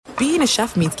being a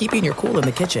chef means keeping your cool in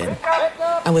the kitchen.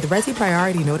 And with Resi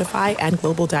Priority Notify and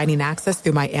Global Dining Access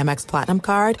through my Amex Platinum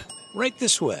card, Right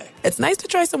this way. it's nice to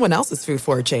try someone else's food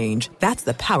for a change. That's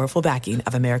the powerful backing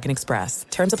of American Express.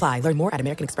 Terms apply. Learn more at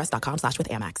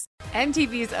americanexpress.com/withAmex.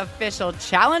 MTV's official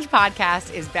Challenge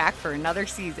podcast is back for another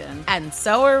season. And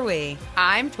so are we.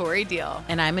 I'm Tori Deal.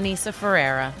 And I'm Anissa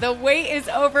Ferreira. The wait is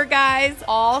over, guys.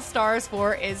 All Stars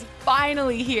 4 is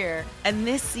finally here. And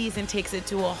this season takes it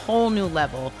to a whole new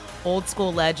level. Old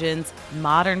school legends,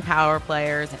 modern power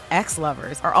players, and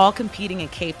ex-lovers are all competing in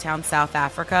Cape Town, South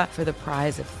Africa for the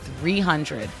prize of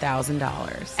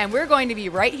 $300,000. And we're going to be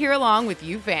right here along with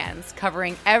you fans,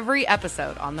 covering every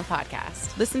episode on the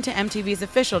podcast. Listen to MTV's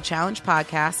official Challenge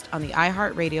podcast on the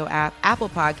iHeartRadio app, Apple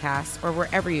Podcasts, or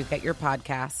wherever you get your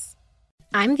podcasts.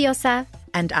 I'm Diosa.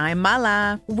 And I'm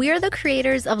Mala. We're the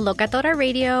creators of Locatora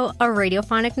Radio, a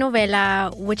radiophonic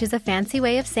novela, which is a fancy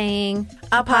way of saying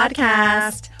a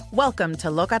podcast. Welcome to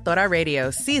Locatora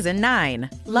Radio Season 9.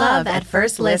 Love at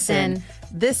First Listen.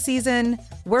 This season,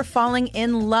 we're falling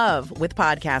in love with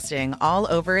podcasting all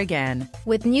over again.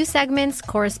 With new segments,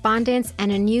 correspondence,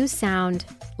 and a new sound.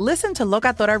 Listen to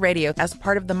Locatora Radio as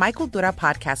part of the My Cultura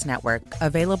Podcast Network.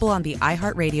 Available on the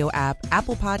iHeartRadio app,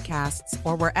 Apple Podcasts,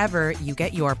 or wherever you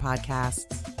get your podcasts.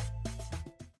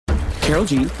 Carol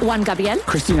G, Juan Gabriel,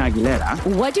 Christina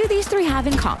Aguilera. What do these three have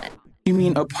in common? You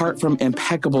mean apart from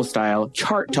impeccable style,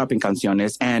 chart-topping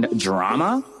canciones, and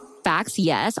drama? Facts,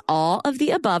 yes, all of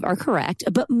the above are correct,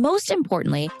 but most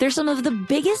importantly, they're some of the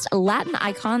biggest Latin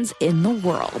icons in the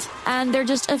world. And they're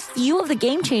just a few of the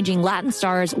game-changing Latin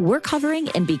stars we're covering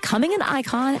in Becoming an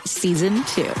Icon Season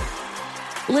 2.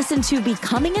 Listen to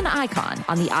Becoming an Icon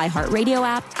on the iHeartRadio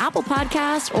app, Apple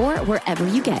Podcasts, or wherever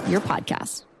you get your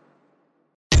podcasts.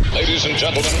 Ladies and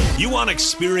gentlemen, you want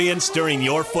experience during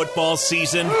your football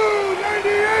season?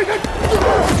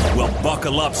 Well,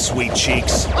 buckle up, sweet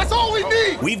cheeks. That's all we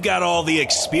need. We've got all the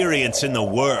experience in the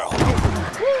world.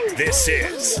 This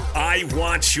is I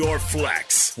Want Your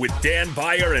Flex with Dan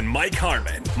Beyer and Mike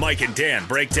Harmon. Mike and Dan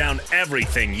break down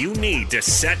everything you need to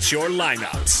set your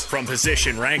lineups. From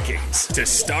position rankings to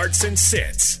starts and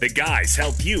sits, the guys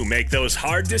help you make those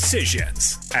hard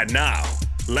decisions. And now,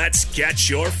 let's get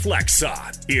your flex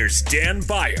on. Here's Dan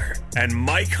Beyer and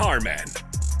Mike Harmon.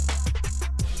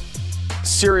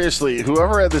 Seriously,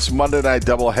 whoever had this Monday night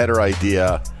doubleheader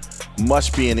idea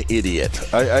must be an idiot.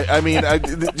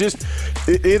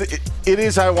 It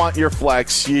is I Want Your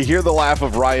Flex. You hear the laugh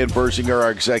of Ryan Bersinger,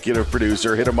 our executive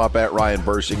producer. Hit him up at Ryan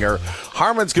Bersinger.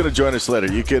 Harmon's going to join us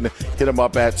later. You can hit him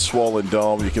up at Swollen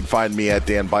Dome. You can find me at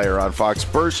Dan Beyer on Fox.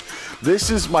 Bersh,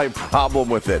 this is my problem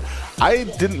with it. I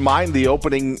didn't mind the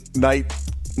opening night,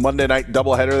 Monday night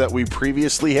doubleheader that we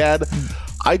previously had.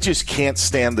 I just can't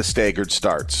stand the staggered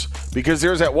starts because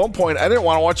there's at one point I didn't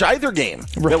want to watch either game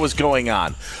that was going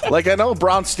on. Like, I know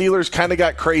Browns-Steelers kind of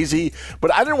got crazy,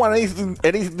 but I didn't want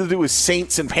anything to do with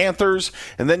Saints and Panthers,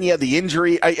 and then you had the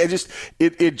injury.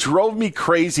 It drove me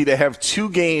crazy to have two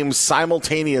games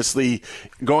simultaneously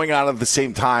going on at the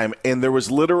same time, and there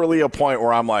was literally a point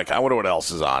where I'm like, I wonder what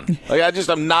else is on.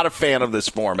 I'm not a fan of this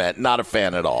format, not a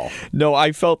fan at all. No,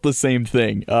 I felt the same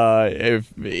thing. I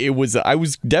was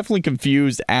definitely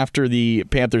confused after the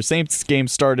Panthers-Saints game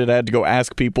started. I had to go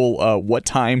ask people what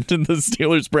time did the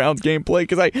Steelers-Browns game play,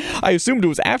 because I assumed it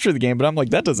was after the game, but I'm like,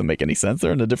 that doesn't make any sense.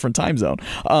 They're in a different time zone.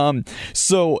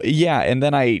 So yeah, and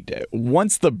then in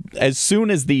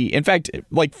fact,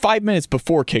 like 5 minutes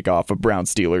before kickoff of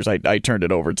Browns-Steelers, I turned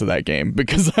it over to that game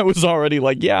because I was already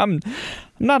like, yeah, I'm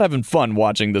not having fun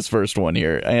watching this first one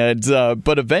here. And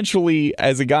but eventually,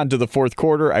 as it got into the fourth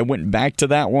quarter, I went back to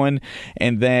that one,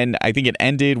 and then I think it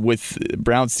ended with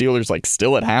Browns-Steelers like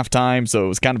still at halftime, so it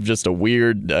was kind of just a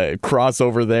weird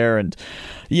crossover there. And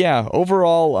yeah,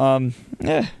 overall,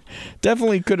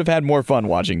 definitely could have had more fun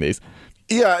watching these.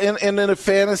 Yeah, and in a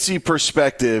fantasy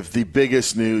perspective, the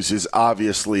biggest news is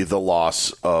obviously the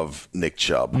loss of Nick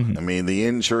Chubb. Mm-hmm. I mean, the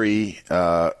injury,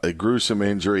 a gruesome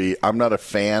injury. I'm not a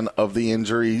fan of the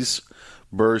injuries,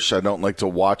 Bersh. I don't like to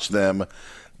watch them.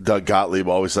 Doug Gottlieb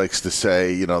always likes to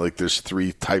say, there's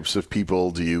three types of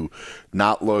people. Do you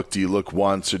not look? Do you look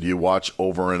once? Or do you watch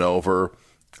over and over?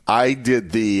 I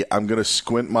did I'm going to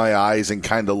squint my eyes and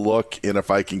kind of look, and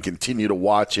if I can continue to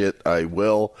watch it, I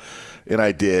will. And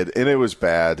I did, and it was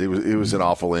bad. It was an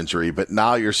awful injury. But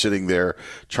now you're sitting there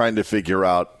trying to figure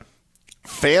out,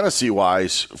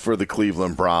 fantasy-wise for the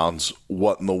Cleveland Browns,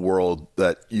 what in the world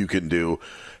that you can do.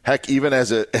 Heck, even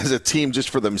as a team just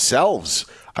for themselves,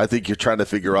 I think you're trying to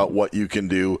figure out what you can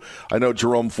do. I know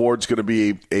Jerome Ford's going to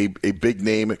be a big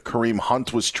name. Kareem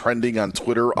Hunt was trending on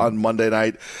Twitter on Monday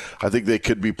night. I think they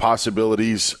could be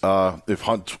possibilities if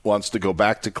Hunt wants to go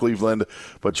back to Cleveland,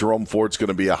 but Jerome Ford's going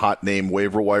to be a hot name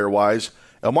waiver wire-wise.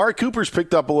 Amari Cooper's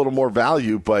picked up a little more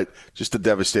value, but just a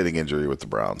devastating injury with the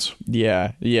Browns.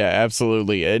 Yeah,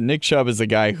 absolutely. Nick Chubb is a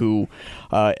guy who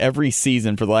every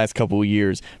season for the last couple of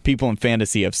years, people in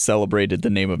fantasy have celebrated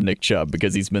the name of Nick Chubb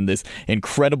because he's been this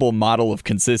incredible model of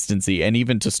consistency. And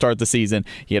even to start the season,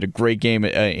 he had a great game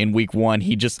in week 1.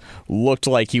 He just looked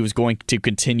like he was going to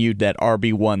continue that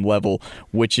RB1 level,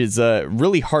 which is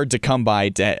really hard to come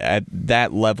by at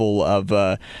that level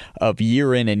of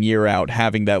year in and year out,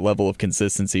 having that level of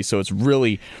consistency. So it's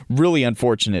really, really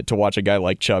unfortunate to watch a guy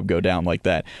like Chubb go down like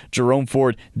that. Jerome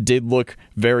Ford did look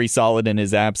very solid in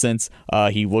his absence.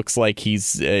 He looks like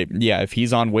he's, if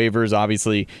he's on waivers,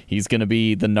 obviously he's going to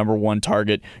be the number 1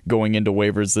 target going into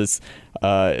waivers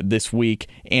this week.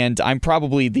 And I'm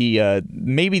probably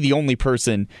maybe the only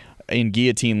person in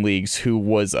guillotine leagues who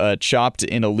was chopped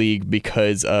in a league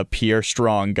because Pierre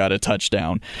Strong got a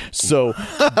touchdown. So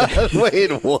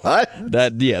wait, what?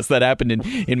 That happened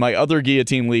in my other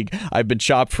guillotine league. I've been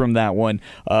chopped from that one.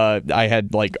 I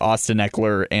had like Austin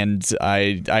Eckler and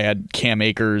I had Cam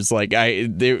Akers. Like I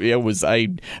was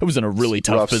in a really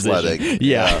tough position. Sledding.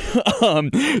 Yeah.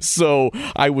 So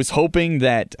I was hoping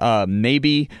that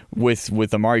maybe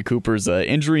with Amari Cooper's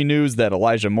injury news that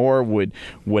Elijah Moore would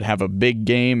have a big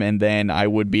game and then I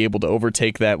would be able to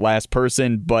overtake that last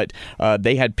person. But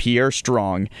they had Pierre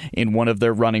Strong in one of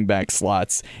their running back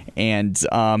slots. And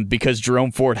because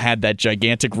Jerome Ford had that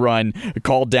gigantic run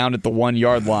called down at the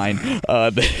 1-yard line,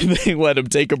 they let him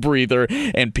take a breather.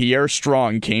 And Pierre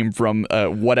Strong came from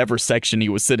whatever section he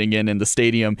was sitting in the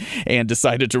stadium and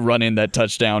decided to run in that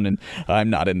touchdown. And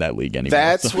I'm not in that league anymore.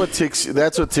 That's what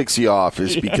ticks you off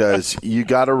is because you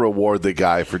got to reward the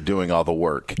guy for doing all the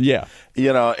work. Yeah.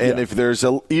 If there's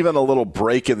even a little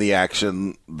break in the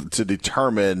action to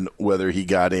determine whether he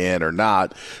got in or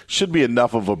not, should be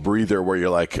enough of a breather where you're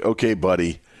like, okay,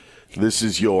 buddy, this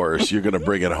is yours. You're going to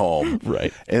bring it home.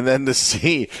 Right. And then to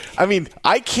see,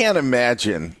 I can't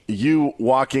imagine you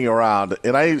walking around,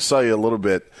 and I saw you a little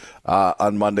bit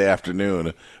on Monday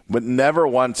afternoon, but never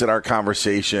once in our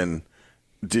conversation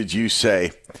did you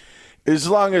say, as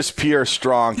long as Pierre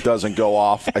Strong doesn't go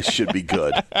off, I should be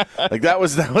good. Like that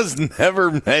was never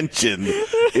mentioned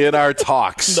in our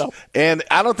talks. No. And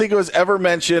I don't think it was ever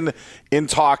mentioned in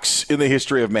talks in the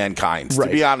history of mankind. Right.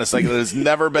 To be honest, like it has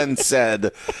never been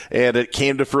said, and it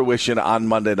came to fruition on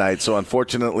Monday night. So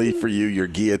unfortunately for you, your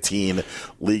guillotine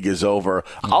league is over.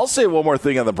 I'll say one more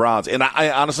thing on the Browns. And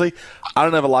I honestly, I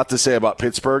don't have a lot to say about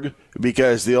Pittsburgh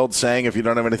because the old saying, if you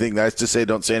don't have anything nice to say,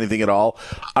 don't say anything at all.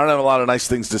 I don't have a lot of nice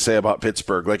things to say about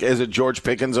Pittsburgh. Like as a George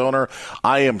Pickens owner,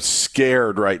 I am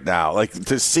scared right now. Like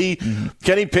to see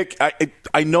Kenny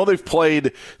I know they've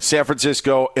played San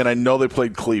Francisco and I know they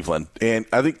played Cleveland. And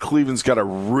I think Cleveland's got a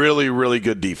really, really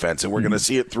good defense. And we're going to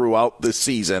see it throughout this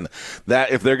season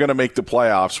that if they're going to make the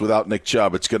playoffs without Nick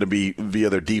Chubb, it's going to be via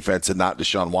their defense and not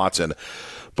Deshaun Watson.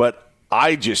 But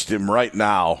I just am right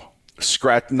now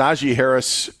Najee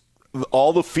Harris,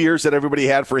 all the fears that everybody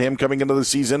had for him coming into the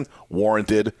season,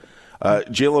 warranted.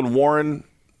 Jaylen Warren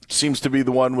seems to be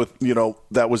the one with,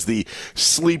 that was the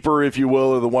sleeper, if you will,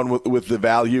 or the one with the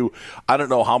value. I don't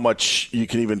know how much you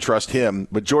can even trust him.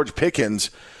 But George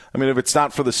Pickens, if it's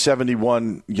not for the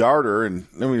 71-yarder, and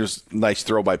it was a nice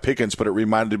throw by Pickens, but it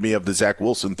reminded me of the Zach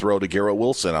Wilson throw to Garrett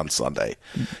Wilson on Sunday.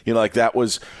 That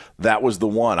was the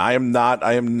one. I am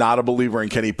not a believer in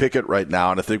Kenny Pickett right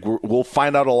now, and I think we'll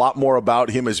find out a lot more about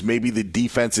him as maybe the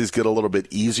defenses get a little bit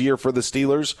easier for the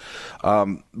Steelers.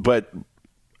 But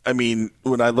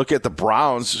when I look at the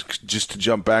Browns, just to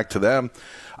jump back to them,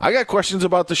 I got questions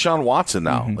about Deshaun Watson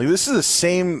now. Like this is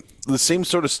the same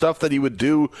sort of stuff that he would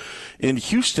do in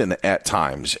Houston at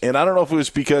times. And I don't know if it was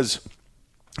because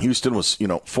Houston was,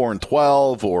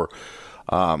 4-12 or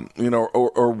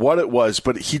what it was,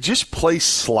 but he just plays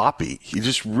sloppy. He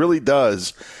just really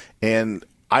does. And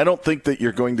I don't think that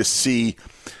you're going to see,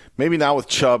 maybe now with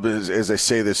Chubb, as I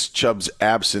say this, Chubb's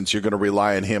absence, you're going to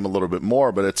rely on him a little bit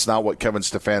more, but it's not what Kevin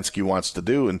Stefanski wants to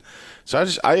do. And so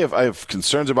I have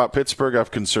concerns about Pittsburgh. I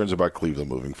have concerns about Cleveland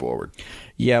moving forward.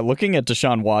 Yeah, looking at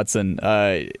Deshaun Watson,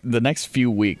 the next few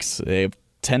weeks, they have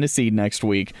Tennessee next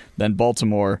week, then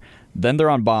Baltimore, then they're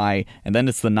on bye, and then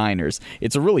it's the Niners.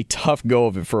 It's a really tough go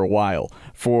of it for a while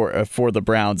for the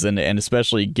Browns, and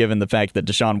especially given the fact that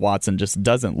Deshaun Watson just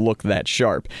doesn't look that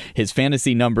sharp. His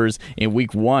fantasy numbers in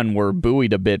week 1 were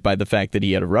buoyed a bit by the fact that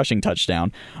he had a rushing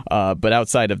touchdown, but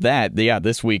outside of that,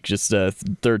 this week just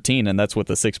 13, and that's with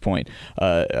a 6-point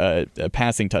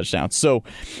passing touchdown. So,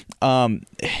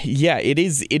 it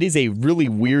is a really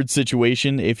weird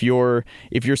situation if you're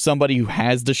somebody who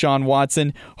has Deshaun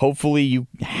Watson. Hopefully, you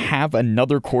have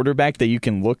another quarterback that you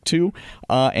can look to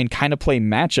and kind of play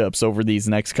matchups over these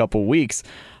next couple weeks.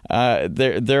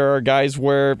 There are guys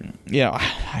where,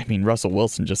 Russell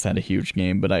Wilson just had a huge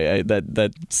game, but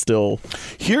that still.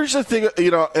 Here's the thing,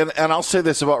 and I'll say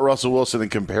this about Russell Wilson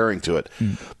and comparing to it.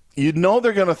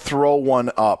 They're going to throw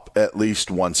one up at least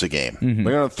once a game. Mm-hmm.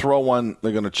 They're going to throw one.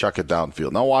 They're going to chuck it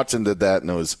downfield. Now Watson did that, and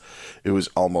it was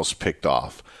almost picked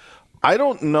off. I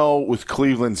don't know with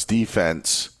Cleveland's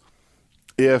defense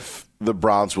if the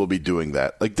Browns will be doing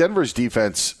that. Like Denver's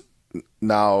defense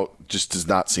now just does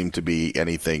not seem to be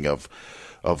anything of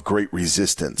great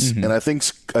resistance, and I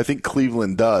think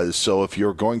Cleveland does. So if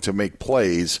you're going to make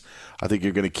plays, I think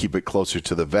you're going to keep it closer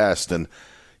to the vest and.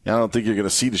 I don't think you're going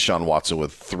to see Deshaun Watson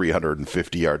with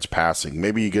 350 yards passing.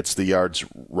 Maybe he gets the yards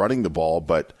running the ball,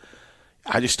 but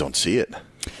I just don't see it.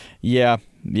 Yeah.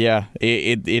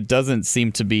 It doesn't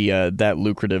seem to be that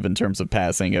lucrative in terms of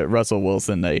passing. Russell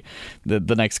Wilson, the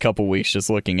next couple weeks, just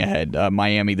looking ahead,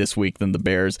 Miami this week, then the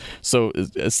Bears. So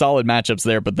solid matchups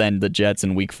there, but then the Jets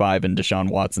in week 5 and Deshaun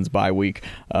Watson's bye week.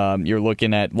 You're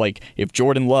looking at, if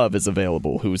Jordan Love is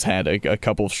available, who's had a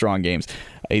couple of strong games.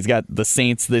 He's got the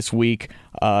Saints this week.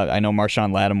 I know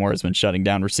Marshawn Lattimore has been shutting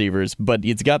down receivers, but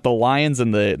he's got the Lions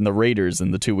and the Raiders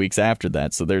in the 2 weeks after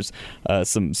that. So there's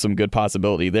some good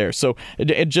possibility there. So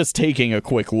just taking a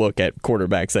quick look at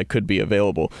quarterbacks that could be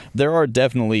available, there are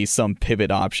definitely some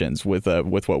pivot options with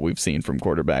what we've seen from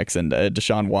quarterbacks, and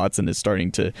Deshaun Watson is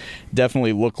starting to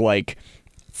definitely look like,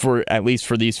 at least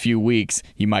for these few weeks,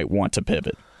 you might want to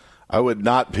pivot. I would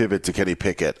not pivot to Kenny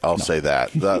Pickett. I'll say that.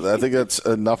 I think that's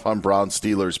enough on Browns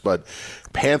Steelers, but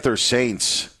Panthers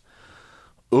Saints,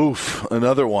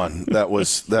 another one that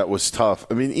was tough.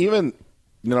 I mean, even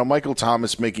Michael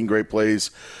Thomas making great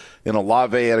plays.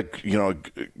 Olave had a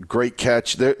great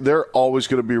catch. They're always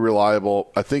going to be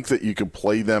reliable. I think that you can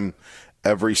play them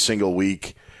every single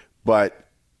week, but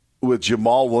with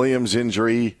Jamal Williams'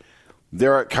 injury,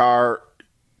 Derek Carr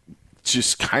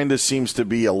just kind of seems to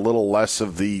be a little less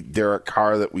of the Derek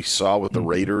Carr that we saw with the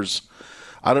Raiders.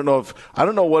 I don't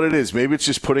know what it is. Maybe it's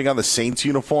just putting on the Saints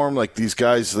uniform. Like these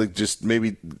guys, just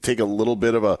maybe take a little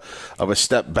bit of a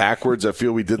step backwards. I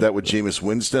feel we did that with Jameis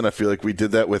Winston. I feel like we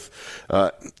did that with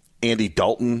Andy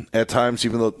Dalton at times.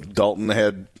 Even though Dalton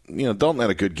had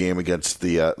a good game against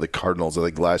the Cardinals. I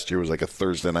think last year was like a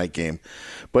Thursday night game,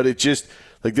 but it just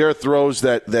there are throws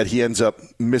that he ends up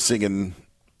missing, and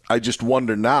I just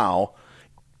wonder now,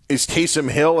 is Taysom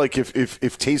Hill, if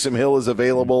Taysom Hill is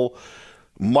available,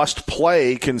 must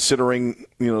play considering,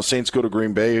 Saints go to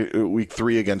Green Bay week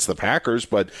 3 against the Packers,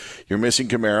 but you're missing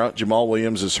Kamara, Jamal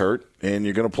Williams is hurt, and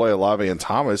you're going to play Olave and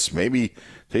Thomas. Maybe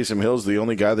Taysom Hill's the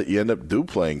only guy that you end up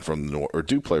play from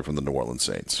the New Orleans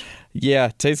Saints. Yeah,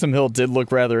 Taysom Hill did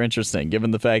look rather interesting,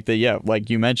 given the fact that, like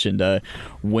you mentioned,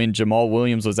 when Jamal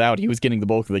Williams was out, he was getting the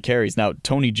bulk of the carries. Now,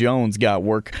 Tony Jones got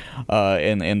work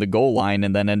in the goal line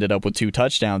and then ended up with 2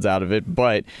 touchdowns out of it.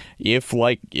 But if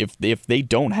they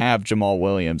don't have Jamal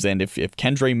Williams, and if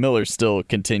Kendre Miller still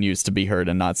continues to be hurt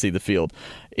and not see the field,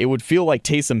 it would feel like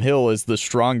Taysom Hill is the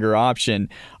stronger option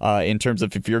in terms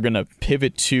of if you're going to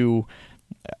pivot to.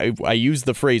 I use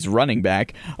the phrase running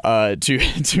back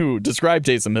to describe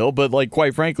Taysom Hill, but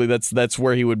quite frankly, that's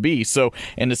where he would be. So,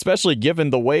 and especially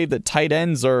given the way that tight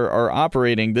ends are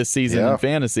operating this season in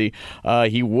fantasy,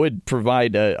 he would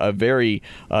provide a very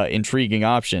intriguing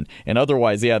option. And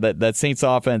otherwise, that Saints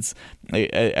offense,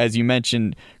 as you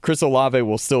mentioned, Chris Olave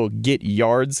will still get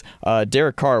yards.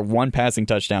 Derek Carr 1 passing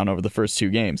touchdown over the first 2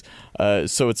 games.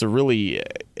 So it's a really,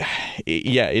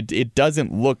 it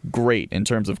doesn't look great in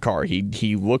terms of Carr.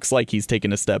 He looks like he's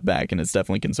taken a step back, and it's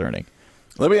definitely concerning.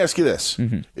 Let me ask you this.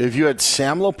 Mm-hmm. If you had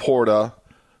Sam Laporta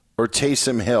or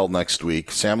Taysom Hill next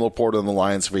week, Sam Laporta and the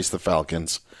Lions face the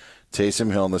Falcons,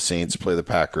 Taysom Hill and the Saints play the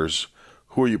Packers,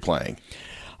 who are you playing?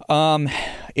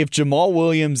 If Jamal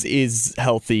Williams is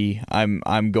healthy,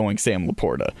 I'm going Sam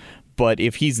Laporta. But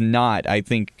if he's not, I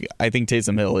think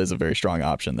Taysom Hill is a very strong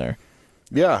option there.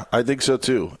 Yeah, I think so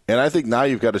too. And I think now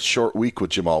you've got a short week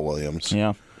with Jamal Williams.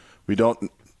 Yeah.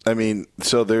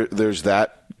 So there's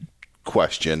that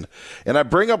question. And I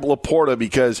bring up Laporta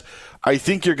because I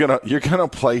think you're gonna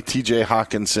play TJ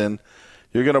Hawkinson.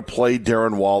 You're going to play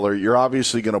Darren Waller. You're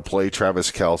obviously going to play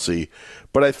Travis Kelce.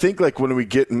 But I think like when we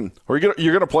get in, or you're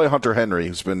going to play Hunter Henry,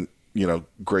 who's been,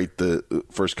 great the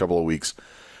first couple of weeks.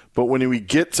 But when we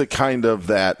get to kind of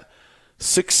that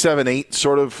 6, 7, 8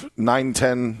 sort of 9,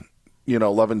 10,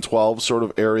 11, 12 sort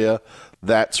of area,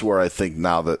 that's where I think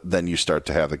now that then you start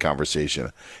to have the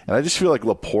conversation. And I just feel like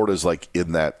Laporta's like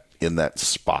in that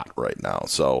spot right now.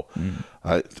 So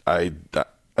I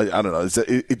don't know.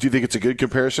 Do you think it's a good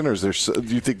comparison, or do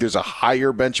you think there's a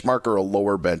higher benchmark or a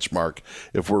lower benchmark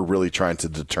if we're really trying to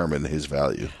determine his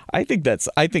value? I think that's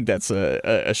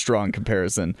a strong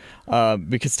comparison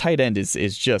because tight end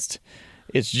is just.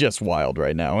 It's just wild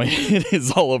right now. It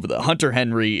is all over. The Hunter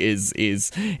Henry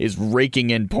is raking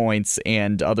in points,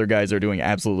 and other guys are doing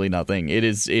absolutely nothing. It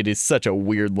is such a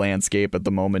weird landscape at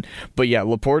the moment. But yeah,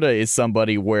 Laporta is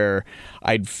somebody where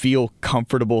I'd feel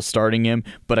comfortable starting him,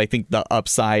 but I think the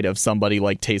upside of somebody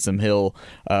like Taysom Hill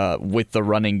with the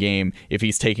running game, if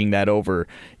he's taking that over,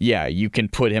 yeah, you can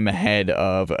put him ahead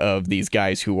of these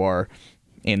guys who are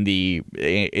in the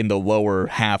lower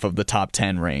half of the top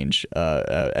 10 range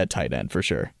at tight end for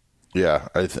sure. Yeah,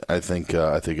 I think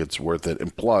it's worth it.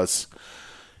 And plus,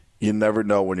 you never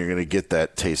know when you're going to get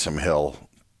that Taysom Hill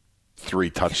 3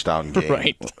 touchdown game.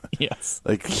 Right. Yes.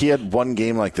 Like he had one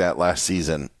game like that last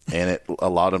season, and it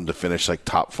allowed him to finish like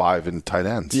top 5 in tight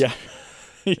ends. Yeah.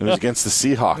 It was against the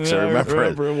Seahawks. Yeah, I remember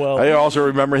it. Well. I also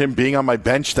remember him being on my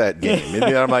bench that game. And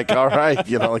I'm like, all right,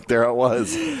 like there it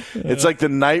was. It's like the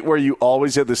night where you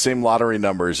always had the same lottery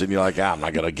numbers, and you're like, I'm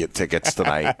not going to get tickets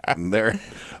tonight. And there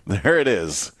it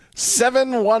is.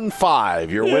 715,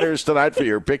 your winners tonight for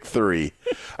your pick 3.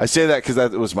 I say that because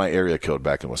that was my area code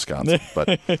back in Wisconsin.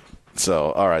 But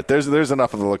so, all right, there's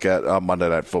enough of a look at Monday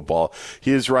Night Football.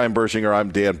 He is Ryan Bershinger.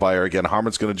 I'm Dan Beyer. Again,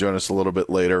 Harmon's going to join us a little bit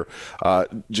later.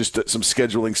 Just some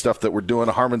scheduling stuff that we're doing.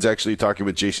 Harmon's actually talking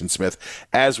with Jason Smith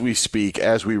as we speak,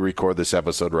 as we record this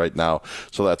episode right now.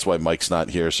 So that's why Mike's not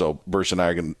here. So Bersh and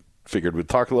I figured we'd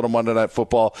talk a little Monday Night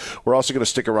Football. We're also going to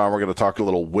stick around. We're going to talk a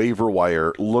little waiver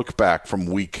wire look back from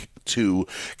week 2,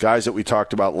 guys that we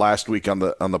talked about last week on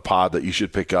the pod that you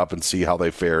should pick up and see how they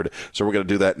fared. So we're going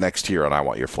to do that next here on I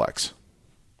Want Your Flex.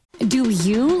 Do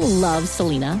you love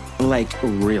Selena? Like,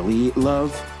 really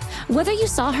love? Whether you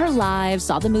saw her live,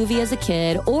 saw the movie as a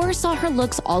kid, or saw her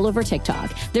looks all over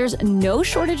TikTok, there's no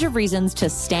shortage of reasons to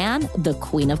stan the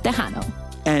Queen of Tejano.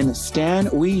 And Stan,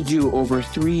 we do over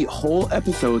 3 whole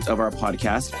episodes of our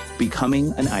podcast,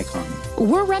 Becoming an Icon.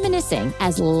 We're reminiscing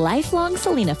as lifelong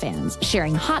Selena fans,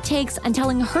 sharing hot takes and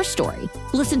telling her story.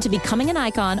 Listen to Becoming an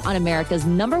Icon on America's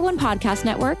 #1 podcast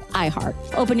network, iHeart.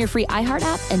 Open your free iHeart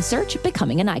app and search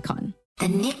Becoming an Icon. The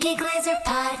Nikki Glaser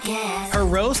Podcast. Her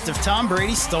roast of Tom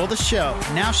Brady stole the show.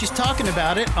 Now she's talking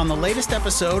about it on the latest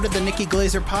episode of the Nikki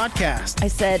Glaser Podcast. I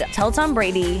said, tell Tom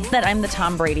Brady that I'm the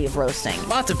Tom Brady of roasting.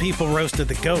 Lots of people roasted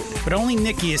the GOAT, but only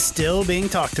Nikki is still being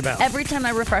talked about. Every time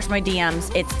I refresh my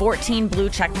DMs, it's 14 blue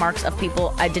check marks of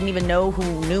people I didn't even know who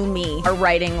knew me are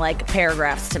writing like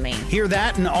paragraphs to me. Hear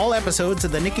that in all episodes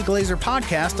of the Nikki Glaser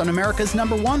Podcast on America's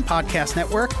 #1 podcast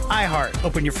network, iHeart.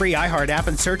 Open your free iHeart app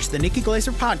and search the Nikki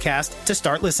Glaser Podcast to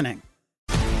start listening.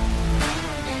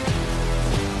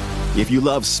 If you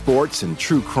love sports and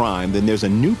true crime, then there's a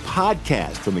new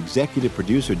podcast from executive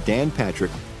producer Dan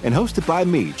Patrick and hosted by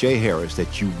me, Jay Harris,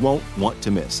 that you won't want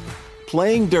to miss.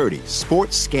 Playing Dirty: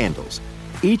 Sports Scandals.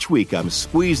 Each week, I'm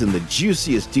squeezing the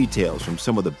juiciest details from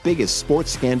some of the biggest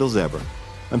sports scandals ever.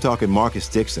 I'm talking Marcus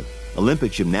Dixon,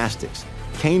 Olympic gymnastics,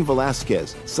 Cain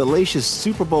Velasquez, salacious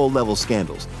Super Bowl-level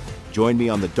scandals. Join me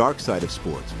on the dark side of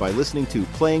sports by listening to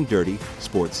Playing Dirty: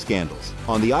 Sports Scandals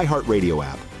on the iHeartRadio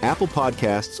app, Apple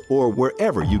Podcasts, or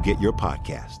wherever you get your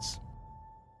podcasts.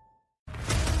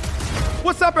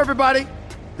 What's up, everybody?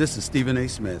 This is Stephen A.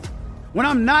 Smith. When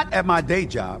I'm not at my day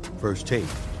job, First Take,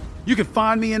 you can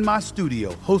find me in my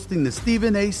studio hosting the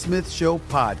Stephen A. Smith Show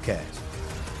podcast.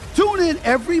 Tune in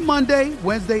every Monday,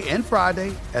 Wednesday, and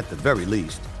Friday, at the very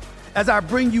least, as I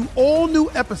bring you all new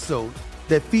episodes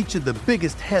that feature the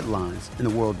biggest headlines in the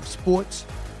world of sports,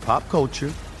 pop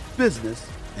culture, business,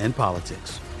 and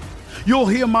politics. You'll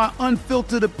hear my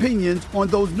unfiltered opinions on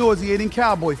those nauseating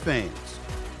Cowboy fans,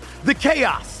 the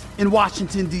chaos in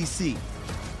Washington, D.C.,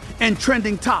 and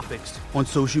trending topics on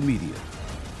social media,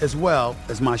 as well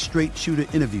as my straight shooter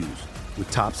interviews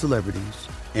with top celebrities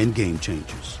and game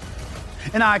changers.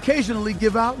 And I occasionally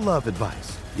give out love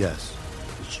advice. Yes,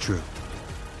 it's true.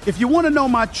 If you want to know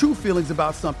my true feelings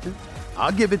about something,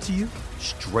 I'll give it to you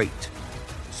straight.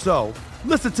 So,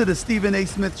 listen to the Stephen A.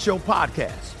 Smith Show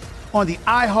podcast on the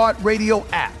iHeartRadio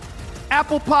app,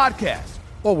 Apple Podcasts,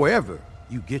 or wherever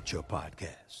you get your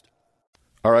podcast.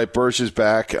 All right, Bursch is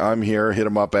back. I'm here. Hit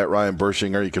him up at Ryan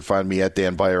Bershinger. You can find me at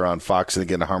Dan Byer on Fox. And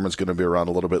again, Harmon's going to be around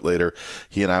a little bit later.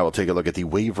 He and I will take a look at the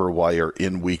waiver wire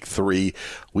in Week 3.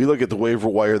 We look at the waiver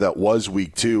wire that was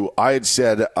Week 2. I had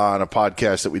said on a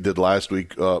podcast that we did last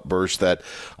week, Bursch, that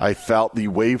I felt the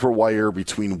waiver wire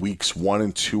between Weeks 1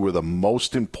 and 2 were the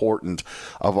most important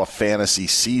of a fantasy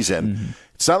season. Mm-hmm.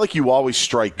 It's not like you always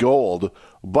strike gold,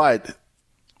 but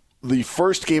the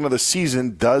first game of the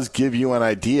season does give you an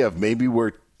idea of maybe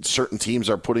where certain teams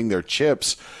are putting their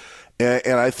chips.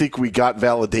 And I think we got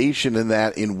validation in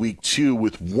that in Week 2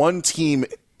 with one team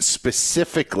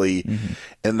specifically,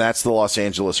 and that's the Los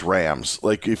Angeles Rams.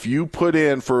 Like, if you put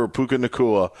in for Puka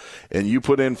Nacua and you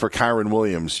put in for Kyren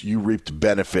Williams, you reaped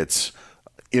benefits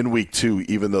in Week 2,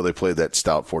 even though they played that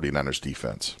stout 49ers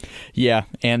defense. Yeah,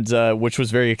 and which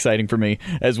was very exciting for me.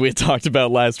 As we had talked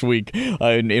about last week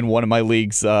in one of my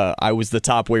leagues, I was the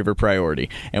top waiver priority,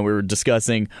 and we were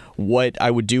discussing what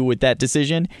I would do with that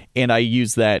decision, and I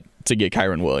used that to get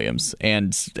Kyren Williams,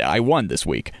 and I won this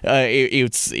week.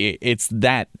 It's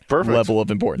that perfect level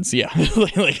of importance. Yeah,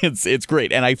 like it's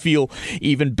great, and I feel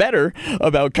even better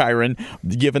about Kyren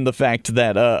given the fact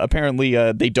that apparently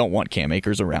they don't want Cam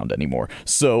Akers around anymore.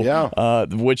 So,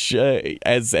 which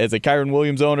as a Kyren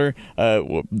Williams owner,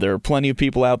 there are plenty of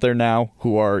people out there now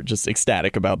who are just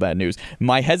ecstatic about that news.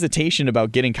 My hesitation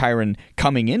about getting Kyren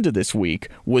coming into this week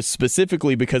was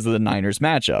specifically because of the Niners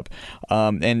matchup,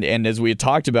 and as we had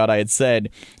talked about, I had said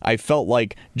I felt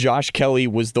like Josh Kelly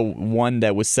was the one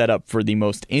that was set up for the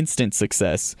most instant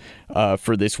success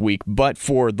for this week, but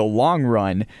for the long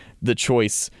run, the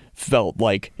choice felt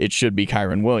like it should be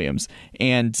Kyren Williams.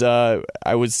 And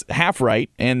I was half right,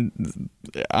 and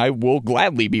I will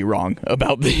gladly be wrong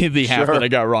about the half that I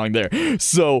got wrong there.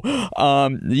 So,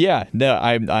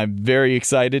 I'm very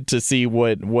excited to see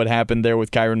what happened there with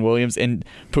Kyren Williams and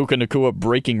Puka Nacua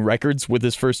breaking records with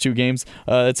his first 2 games.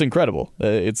 It's incredible.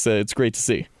 It's great to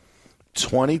see.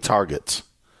 20 targets.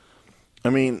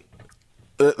 I mean,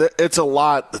 it's a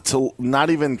lot to not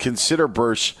even consider,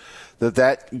 Bursch,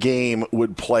 that game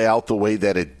would play out the way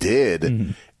that it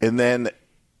did, and then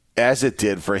as it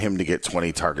did for him to get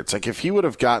 20 targets. Like, if he would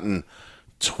have gotten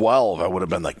 12, I would have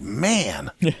been like,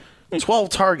 man, 12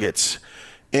 targets.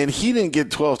 And he didn't get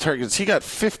 12 targets. He got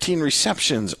 15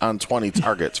 receptions on 20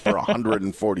 targets for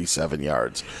 147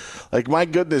 yards. Like, my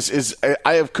goodness,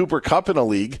 I have Cooper Kupp in a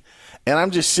league, and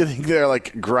I'm just sitting there,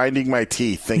 like, grinding my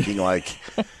teeth thinking, like,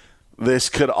 this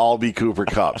could all be Cooper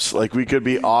Kupp's. Like, we could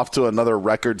be off to another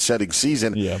record-setting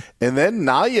season. Yeah. And then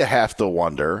now you have to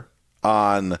wonder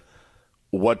on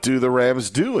what do the Rams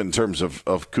do in terms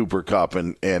of Cooper Kupp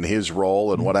and his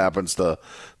role and what happens to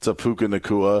Puka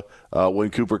Nacua when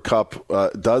Cooper Kupp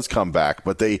does come back.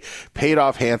 But they paid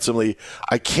off handsomely.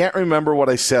 I can't remember what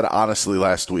I said honestly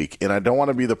last week, and I don't want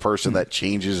to be the person that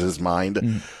changes his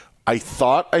mind. I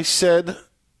thought I said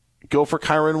go for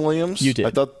Kyren Williams. You did.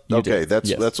 I thought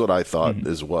that's what I thought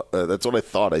is what that's what I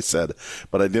thought I said,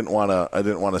 but I didn't want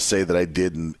to say that I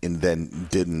did and then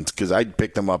didn't, because I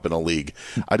picked him up in a league.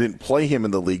 I didn't play him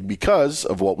in the league because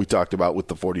of what we talked about with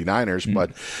the 49ers,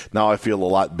 but now I feel a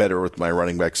lot better with my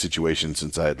running back situation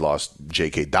since I had lost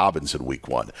J.K. Dobbins in Week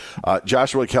 1.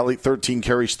 Joshua Kelly, 13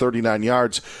 carries, 39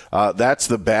 yards. That's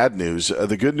the bad news.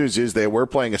 The good news is they were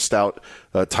playing a stout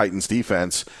Titans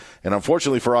defense. And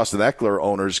unfortunately for Austin Eckler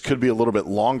owners, could be a little bit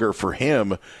longer for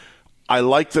him. I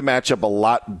like the matchup a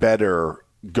lot better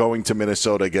going to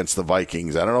Minnesota against the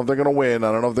Vikings. I don't know if they're going to win.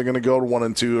 I don't know if they're going to go to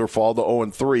 1-2 or fall to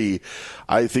 0-3.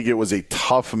 I think it was a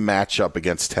tough matchup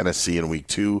against Tennessee in Week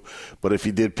 2. But if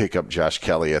you did pick up Josh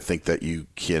Kelly, I think that you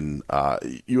can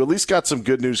you at least got some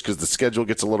good news because the schedule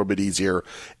gets a little bit easier,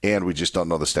 and we just don't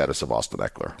know the status of Austin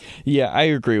Eckler. Yeah, I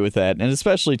agree with that, and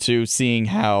especially too seeing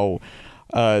how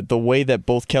the way that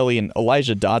both Kelly and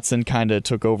Elijah Dotson kind of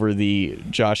took over the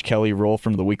Josh Kelly role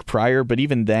from the week prior, but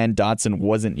even then Dotson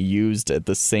wasn't used at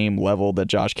the same level that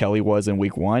Josh Kelly was in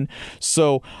Week 1.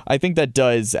 So I think that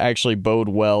does actually bode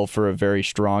well for a very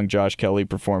strong Josh Kelly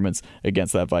performance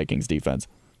against that Vikings defense.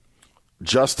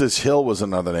 Justice Hill was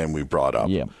another name we brought up.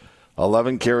 Yeah.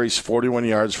 11 carries, 41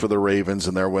 yards for the Ravens,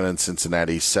 and they're winning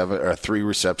Cincinnati. 3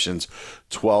 receptions,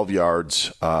 12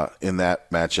 yards in that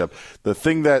matchup. The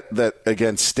thing that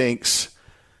again stinks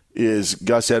is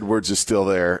Gus Edwards is still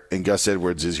there, and Gus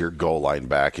Edwards is your goal line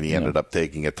back, and he ended up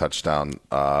taking a touchdown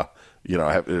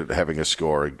having a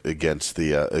score against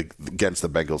the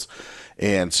Bengals.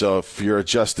 And so if you're a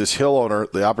Justice Hill owner,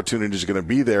 the opportunity is going to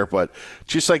be there. But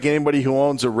just like anybody who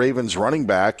owns a Ravens running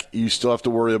back, you still have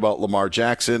to worry about Lamar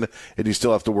Jackson, and you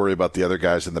still have to worry about the other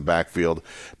guys in the backfield.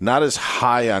 Not as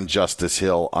high on Justice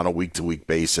Hill on a week-to-week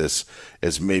basis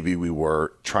as maybe we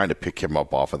were trying to pick him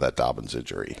up off of that Dobbins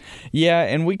injury. Yeah,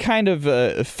 and we kind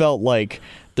of felt like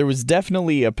there was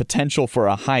definitely a potential for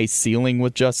a high ceiling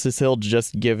with Justice Hill,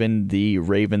 just given the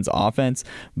Ravens offense.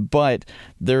 But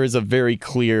there is a very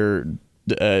clear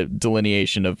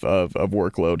delineation of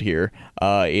workload here.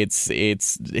 It's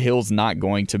Hill's not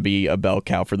going to be a bell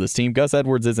cow for this team. Gus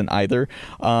Edwards isn't either,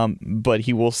 but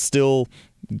he will still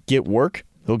get work.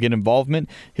 He'll get involvement.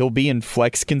 He'll be in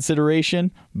flex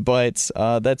consideration, but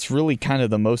that's really kind of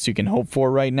the most you can hope for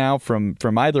right now from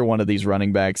either one of these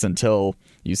running backs until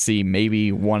you see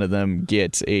maybe one of them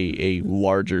get a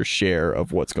larger share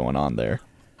of what's going on there.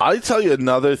 I'll tell you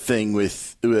another thing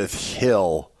with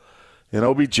Hill. And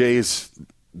OBJ's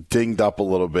dinged up a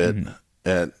little bit,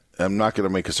 and I'm not going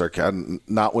to make a sarcasm,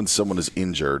 not when someone is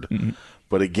injured.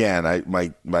 But again,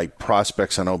 my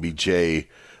prospects on OBJ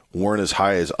weren't as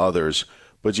high as others.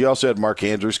 But you also had Mark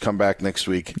Andrews come back next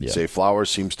week. Yeah. Zay Flowers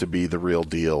seems to be the real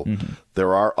deal.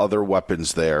 There are other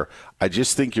weapons there. I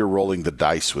just think you're rolling the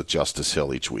dice with Justice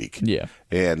Hill each week. Yeah.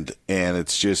 And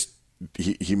it's just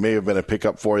he may have been a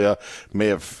pickup for you, may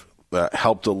have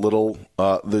helped a little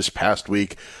this past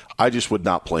week. I just would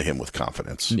not play him with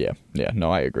confidence. Yeah. No,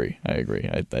 I agree.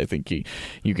 I think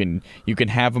you can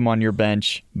have him on your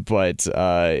bench, but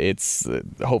it's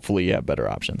hopefully you have better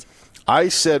options. I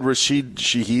said Rashid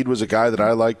Shaheed was a guy that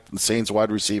I liked, the Saints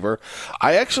wide receiver.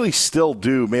 I actually still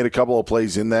do. Made a couple of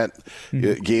plays in that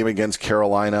game against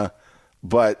Carolina,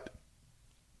 but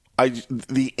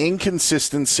the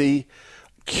inconsistency.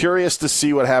 Curious to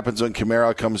see what happens when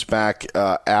Kamara comes back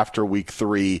after week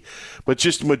 3, but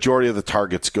just the majority of the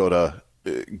targets go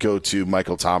to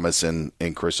Michael Thomas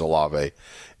and Chris Olave,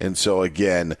 and so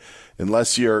again,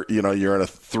 unless you're in a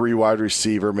 3 wide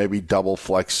receiver, maybe double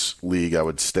flex league, I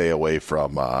would stay away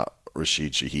from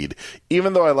Rashid Shaheed.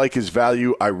 Even though I like his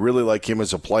value, I really like him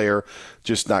as a player,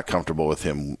 just not comfortable with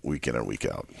him week in and week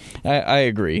out. I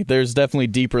agree. There's definitely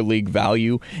deeper league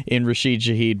value in Rashid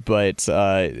Shaheed, but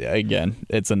again,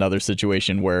 it's another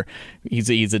situation where he's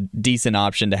a decent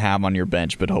option to have on your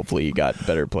bench, but hopefully you got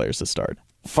better players to start.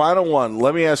 Final one.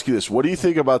 Let me ask you this. What do you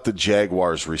think about the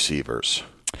Jaguars receivers?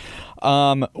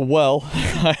 Well,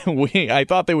 I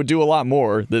thought they would do a lot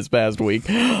more this past week.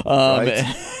 Right.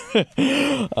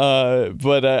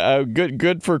 But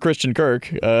good for Christian Kirk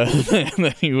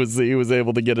that he was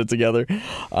able to get it together.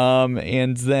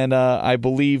 And then I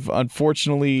believe,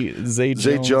 unfortunately, Zay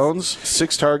Jones,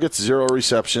 6 targets, 0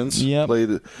 receptions. Yep.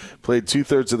 Played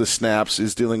 2/3 of the snaps.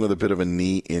 Is dealing with a bit of a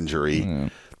knee injury.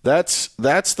 That's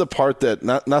the part that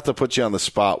not to put you on the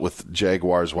spot with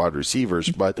Jaguars wide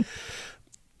receivers, but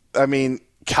I mean,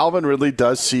 Calvin Ridley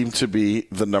does seem to be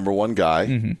the number one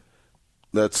guy.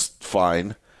 That's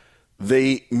fine.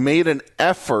 They made an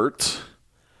effort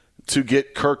to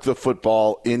get Kirk the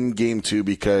football in game 2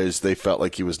 because they felt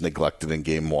like he was neglected in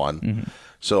game 1.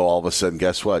 So all of a sudden,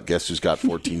 guess what? Guess who's got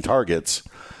 14 targets?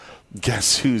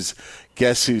 Guess who's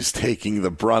taking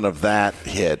the brunt of that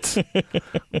hit?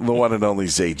 The one and only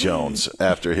Zay Jones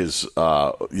after his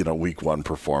week 1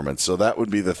 performance. So that would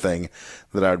be the thing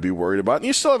that I would be worried about. And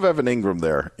you still have Evan Ingram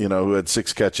there, who had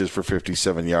 6 catches for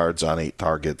 57 yards on 8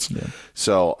 targets. Yeah.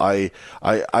 So I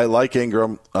like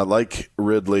Ingram. I like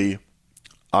Ridley.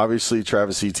 Obviously,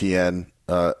 Travis Etienne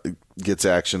gets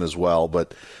action as well,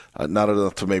 but not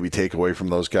enough to maybe take away from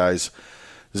those guys.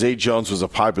 Zay Jones was a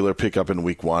popular pickup in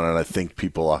week 1, and I think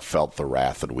people felt the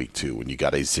wrath in week 2 when you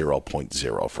got a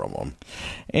 0.0 from him.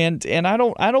 And I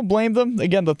don't blame them.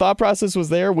 Again, the thought process was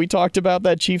there. We talked about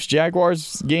that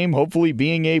Chiefs-Jaguars game hopefully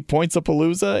being a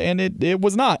points-a-palooza, and it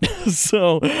was not.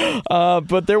 So,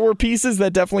 but there were pieces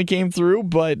that definitely came through,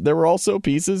 but there were also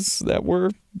pieces that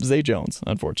were Zay Jones,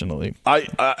 unfortunately.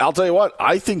 I'll tell you what.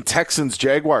 I think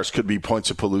Texans-Jaguars could be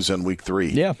points-a-palooza in week 3.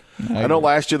 Yeah. I know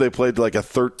last year they played like a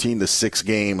 13-6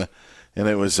 game, and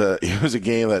it was a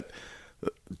game that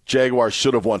Jaguars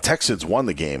should have won. Texans won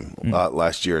the game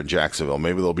last year in Jacksonville.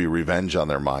 Maybe there'll be revenge on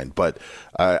their mind, but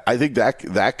I think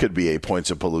that could be a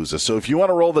points-a-palooza. So if you want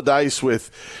to roll the dice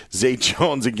with Zay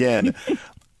Jones again,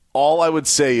 all I would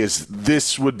say is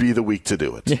this would be the week to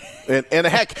do it. and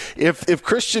heck, if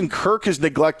Christian Kirk is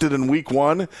neglected in week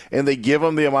 1 and they give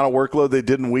him the amount of workload they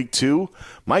did in week 2,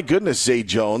 my goodness, Zay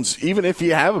Jones, even if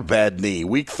you have a bad knee,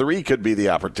 week 3 could be the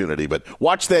opportunity. But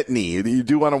watch that knee. You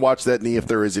do want to watch that knee if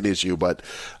there is an issue, but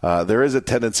there is a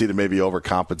tendency to maybe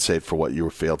overcompensate for what you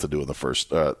failed to do in the first,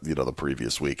 the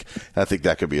previous week. I think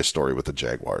that could be a story with the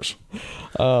Jaguars.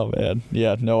 Oh, man.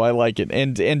 Yeah, no, I like it.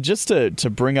 And just to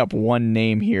bring up one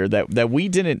name here that we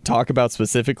didn't talk about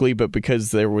specifically, but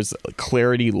because there was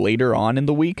clarity later on in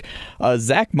the week,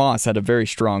 Zach Moss had a very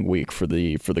strong week for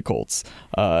the Colts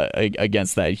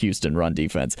against that Houston run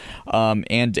defense.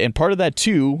 And part of that,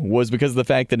 too, was because of the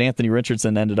fact that Anthony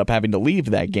Richardson ended up having to leave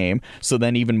that game. So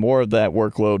then even more of that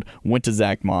workload went to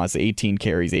Zach Moss, 18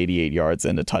 carries, 88 yards,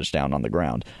 and a touchdown on the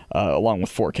ground, along with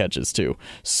 4 catches, too.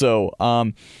 So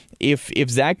if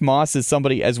Zach Moss is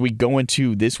somebody, as we go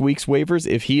into this week's waivers,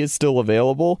 if he is still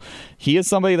available, he is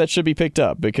somebody that should be picked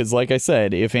up because, like I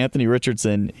said, if Anthony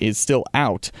Richardson is still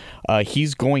out,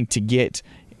 he's going to get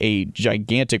a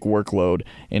gigantic workload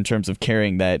in terms of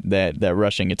carrying that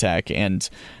rushing attack. And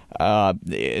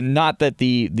not that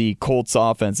the Colts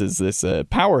offense is this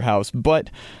powerhouse, but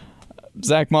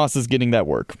Zach Moss is getting that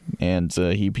work, and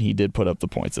he did put up the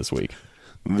points this week.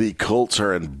 The Colts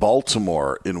are in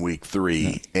Baltimore in week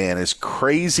 3, and as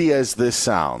crazy as this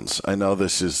sounds, I know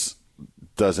this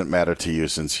doesn't matter to you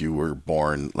since you were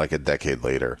born like a decade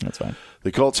later. That's fine.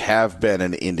 The Colts have been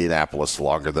in Indianapolis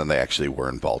longer than they actually were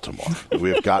in Baltimore. We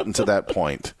have gotten to that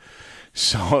point.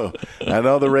 So I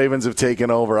know the Ravens have taken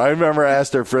over. I remember I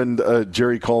asked our friend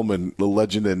Jerry Coleman, the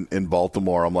legend in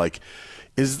Baltimore, I'm like,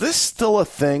 is this still a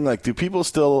thing? Like, do people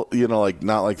still,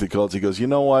 not like the Colts? He goes, you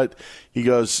know what? He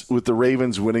goes, with the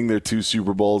Ravens winning their 2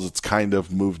 Super Bowls, it's kind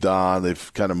of moved on.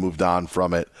 They've kind of moved on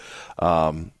from it.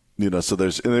 So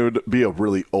there would be a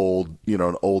really old,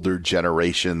 an older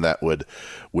generation that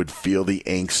would feel the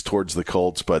angst towards the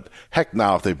Colts. But heck,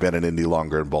 now if they've been in Indy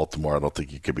longer in Baltimore, I don't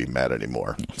think you could be mad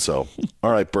anymore. So,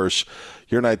 all right, Bursch,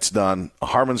 your night's done.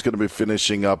 Harmon's going to be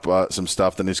finishing up some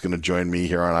stuff. Then he's going to join me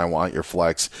here on I Want Your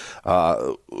Flex.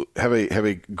 Have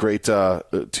a great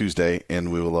Tuesday,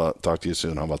 and we will talk to you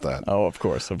soon. How about that? Oh, of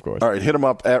course. All right, hit him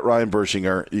up at Ryan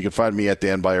Bershinger. You can find me at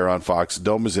Dan Beyer on Fox.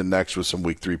 Dome is in next with some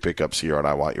Week 3 pickups here on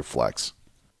I Want Your Flex.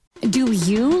 Do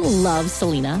you love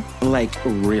Selena? Like,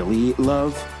 really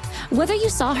love? Whether you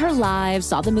saw her live,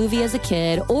 saw the movie as a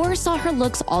kid, or saw her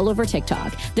looks all over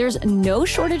TikTok, there's no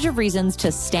shortage of reasons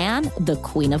to stan the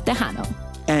Queen of Tejano.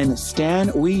 And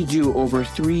Stan, we do over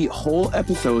 3 whole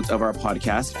episodes of our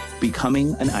podcast,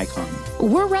 Becoming an Icon.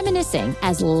 We're reminiscing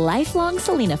as lifelong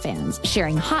Selena fans,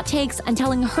 sharing hot takes and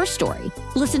telling her story.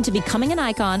 Listen to Becoming an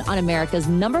Icon on America's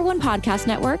 #1 podcast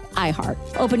network, iHeart.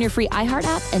 Open your free iHeart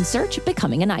app and search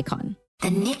Becoming an Icon. The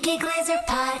Nikki Glaser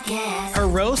Podcast. Her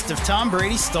roast of Tom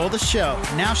Brady stole the show.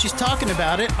 Now she's talking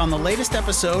about it on the latest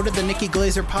episode of the Nikki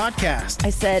Glaser Podcast. I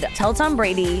said, tell Tom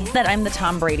Brady that I'm the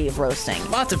Tom Brady of roasting.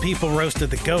 Lots of people roasted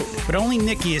the GOAT, but only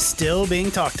Nikki is still being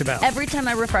talked about. Every time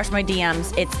I refresh my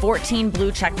DMs, it's 14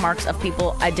 blue check marks of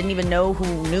people I didn't even know who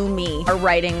knew me are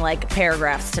writing like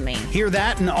paragraphs to me. Hear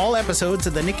that in all episodes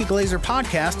of the Nikki Glaser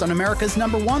Podcast on America's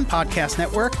 #1 podcast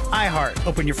network, iHeart.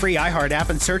 Open your free iHeart app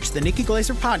and search the Nikki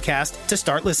Glaser Podcast to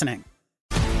start listening.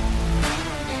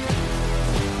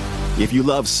 If you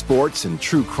love sports and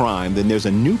true crime, then there's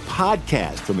a new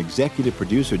podcast from executive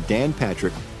producer Dan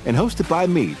Patrick and hosted by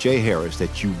me, Jay Harris,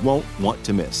 that you won't want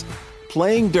to miss.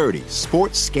 Playing Dirty: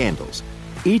 Sports Scandals.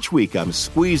 Each week, I'm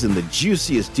squeezing the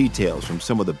juiciest details from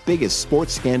some of the biggest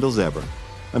sports scandals ever.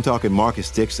 I'm talking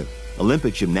Marcus Dixon,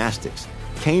 Olympic gymnastics,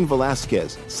 Cain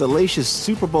Velasquez, salacious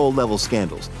Super Bowl-level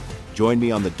scandals. Join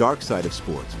me on the dark side of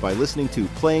sports by listening to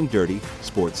Playing Dirty: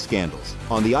 Sports Scandals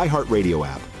on the iHeartRadio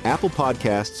app, Apple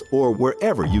Podcasts, or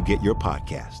wherever you get your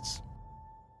podcasts.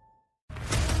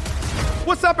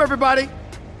 What's up, everybody?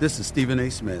 This is Stephen A.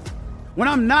 Smith. When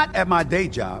I'm not at my day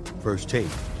job, First Take,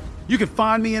 you can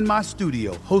find me in my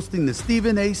studio hosting the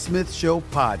Stephen A. Smith Show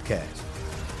podcast.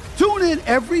 Tune in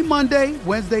every Monday,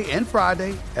 Wednesday, and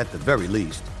Friday, at the very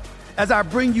least, as I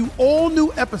bring you all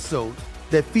new episodes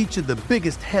that feature the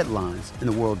biggest headlines in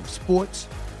the world of sports,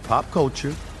 pop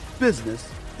culture, business,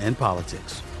 and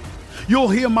politics. You'll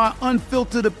hear my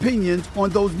unfiltered opinions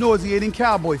on those nauseating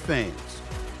Cowboy fans,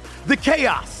 the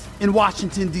chaos in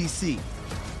Washington, D.C.,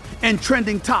 and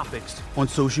trending topics on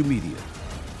social media,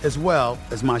 as well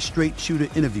as my straight shooter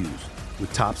interviews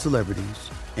with top celebrities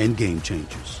and game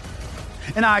changers.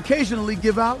 And I occasionally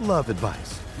give out love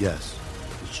advice. Yes,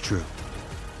 it's true.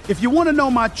 If you want to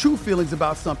know my true feelings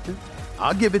about something,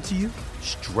 I'll give it to you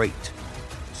straight.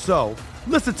 So,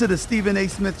 listen to the Stephen A.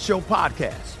 Smith Show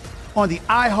podcast on the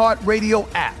iHeartRadio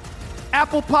app,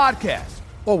 Apple Podcasts,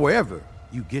 or wherever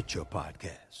you get your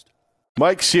podcast.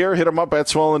 Mike's here. Hit him up at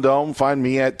Swollen Dome. Find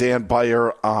me at Dan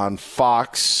Beyer on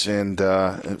Fox. And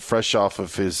fresh off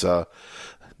of his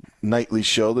nightly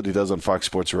show that he does on Fox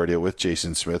Sports Radio with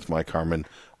Jason Smith, Mike Harmon,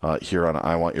 here on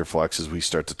I Want Your Flex, as we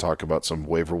start to talk about some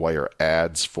waiver wire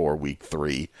ads for Week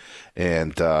 3.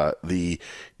 And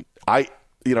I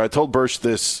told Bursch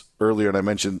this earlier, and I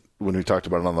mentioned when we talked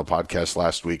about it on the podcast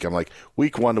last week, I'm like,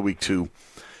 Week 1 to Week 2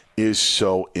 is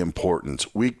so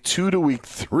important. Week 2 to Week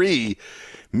 3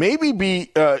 maybe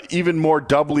be even more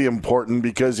doubly important,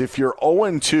 because if you're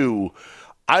 0-2,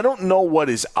 I don't know what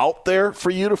is out there for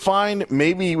you to find.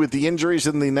 Maybe with the injuries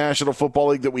in the National Football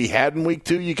League that we had in Week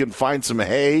 2, you can find some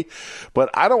hay. But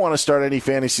I don't want to start any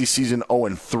fantasy season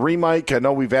 0-3, Mike. I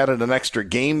know we've added an extra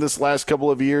game this last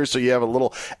couple of years, so you have a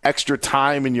little extra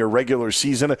time in your regular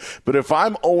season. But if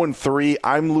I'm 0-3,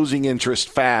 I'm losing interest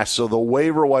fast. So the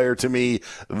waiver wire to me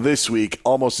this week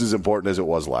almost as important as it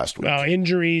was last week. Well,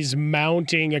 injuries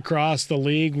mounting across the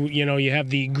league. You know, you have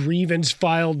the grievance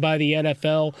filed by the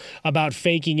NFL about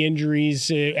faking injuries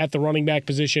at the running back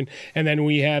position, and then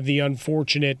we have the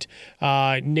unfortunate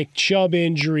Nick Chubb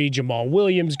injury. Jamal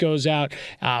Williams goes out,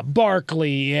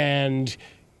 Barkley and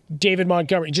David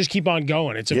Montgomery. Just keep on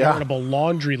going. It's a veritable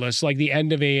laundry list, like the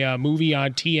end of a movie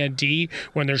on TNT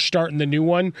when they're starting the new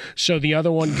one, so the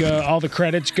other one all the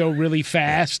credits go really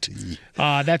fast.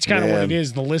 That's kind of what it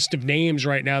is, the list of names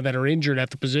right now that are injured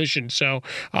at the position. So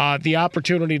the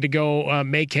opportunity to go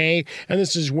make hay, and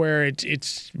this is where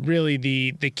it's really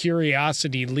the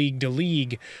curiosity league to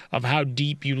league of how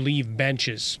deep you leave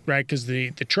benches, right? Because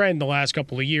the trend the last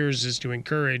couple of years is to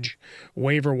encourage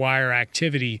waiver wire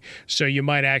activity, so you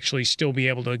might actually still be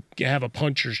able to have a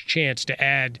puncher's chance to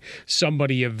add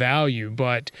somebody of value.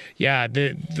 But yeah,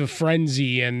 the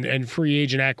frenzy and free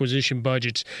agent acquisition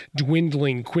budgets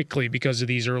dwindling quickly because of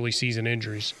these early season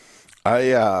injuries.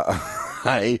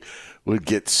 I would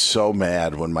get so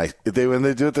mad when they do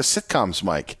it the sitcoms,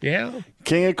 Mike. Yeah.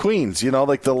 King of Queens,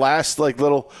 like the last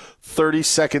little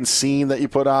 30-second scene that you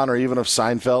put on, or even of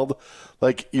Seinfeld.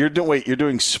 Like you're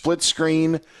doing split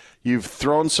screen. You've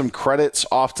thrown some credits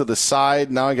off to the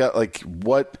side. Now I got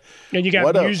what? And you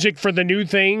got music for the new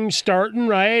thing starting,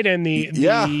 right? And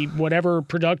the whatever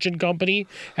production company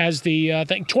has the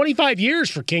thing. 25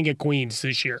 years for King of Queens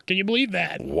this year. Can you believe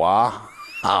that?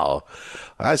 Wow.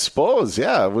 I suppose,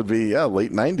 it would be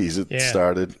late 90s it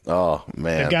started. Oh,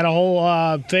 man. They've got a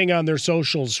whole thing on their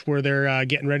socials where they're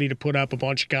getting ready to put up a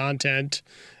bunch of content.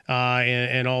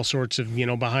 And all sorts of,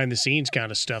 behind-the-scenes kind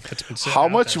of stuff that's been said. How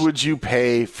much would you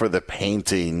pay for the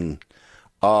painting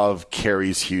of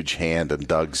Carrie's huge hand and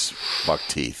Doug's buck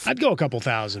teeth? I'd go a couple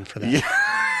thousand for that.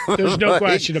 Yeah. There's no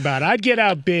question about it. I'd get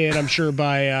outbid, I'm sure,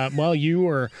 by, you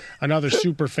or another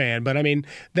super fan. But, I mean,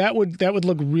 that would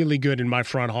look really good in my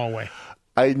front hallway.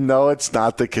 I know it's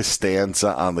not the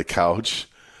Costanza on the couch,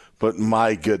 but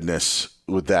my goodness,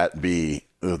 would that be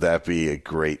a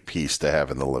great piece to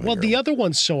have in the living room? Well, the other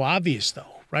one's so obvious, though,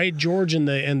 right? George and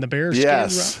the bearskin.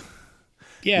 Yes.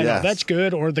 Yeah, yes. No, that's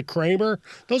good. Or the Kramer.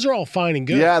 Those are all fine and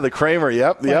good. Yeah, the Kramer,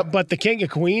 yep. But the King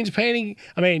of Queens painting,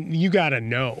 I mean, you got to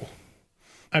know.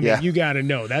 You got to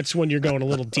know. That's when you're going a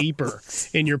little deeper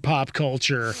in your pop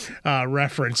culture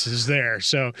references there.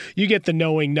 So you get the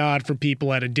knowing nod from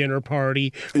people at a dinner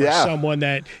party or someone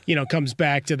that, comes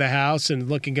back to the house and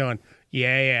looking going,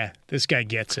 yeah, this guy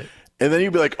gets it. And then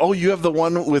you'd be like, oh, you have the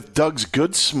one with Doug's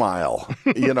good smile,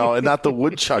 and not the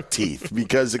woodchuck teeth.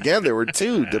 Because, again, there were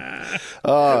two.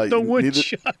 The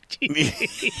woodchuck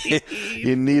teeth.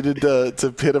 You needed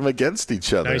to pit them against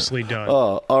each other. Nicely done.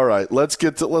 Oh, all right. Let's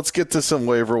get to some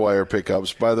waiver wire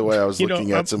pickups. By the way, I was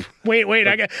looking at some. Wait.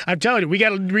 I'm telling you, we got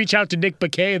to reach out to Nick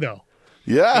Bakay, though.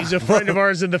 Yeah. He's a friend of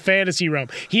ours in the fantasy realm.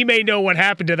 He may know what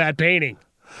happened to that painting.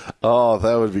 Oh,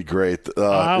 that would be great.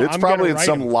 It's probably in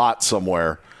some lot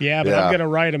somewhere. Yeah, but I'm going to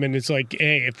write him, and it's like,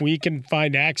 hey, if we can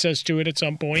find access to it at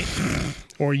some point,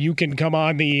 or you can come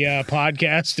on the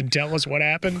podcast and tell us what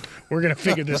happened, we're going to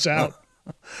figure this out.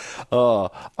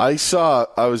 I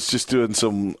was just doing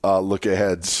some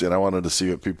look-aheads, and I wanted to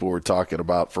see what people were talking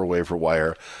about for waiver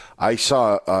wire. I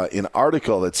saw an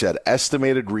article that said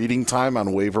estimated reading time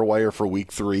on waiver wire for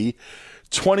week 3,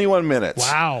 21 minutes.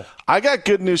 Wow. I got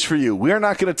good news for you. We are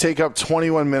not going to take up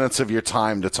 21 minutes of your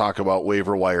time to talk about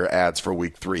waiver wire ads for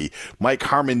week 3. Mike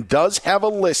Harmon does have a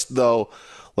list, though.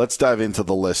 Let's dive into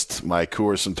the list, Mike. Who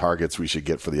are some targets we should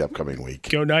get for the upcoming week?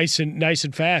 Go nice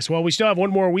and fast. Well, we still have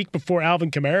one more week before Alvin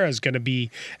Kamara is going to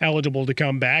be eligible to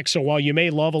come back. So while you may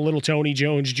love a little Tony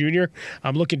Jones Jr.,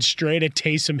 I'm looking straight at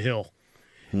Taysom Hill.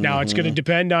 Now, it's going to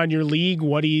depend on your league,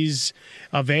 what he's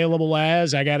available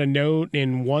as. I got a note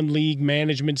in one league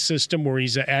management system where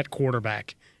he's at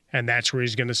quarterback, and that's where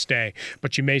he's going to stay.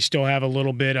 But you may still have a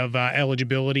little bit of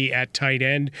eligibility at tight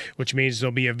end, which means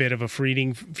there'll be a bit of a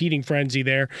feeding frenzy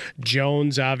there.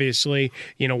 Jones, obviously,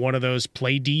 one of those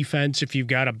play defense if you've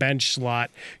got a bench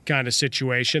slot kind of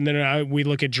situation. Then we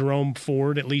look at Jerome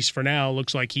Ford, at least for now,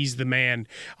 looks like he's the man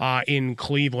in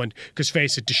Cleveland. Because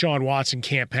face it, Deshaun Watson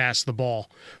can't pass the ball.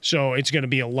 So it's going to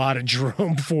be a lot of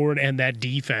Jerome Ford and that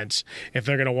defense if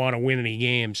they're going to want to win any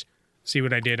games. See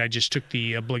what I did? I just took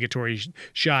the obligatory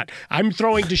shot. I'm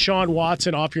throwing Deshaun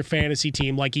Watson off your fantasy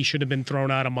team like he should have been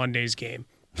thrown out of Monday's game.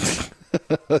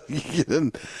 You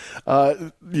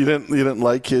didn't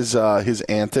like his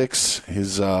antics,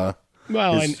 his and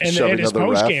his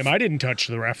post game. I didn't touch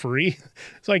the referee.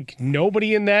 It's like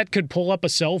nobody in that could pull up a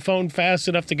cell phone fast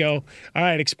enough to go, all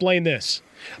right, explain this.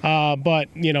 But,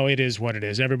 it is what it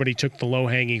is. Everybody took the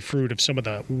low-hanging fruit of some of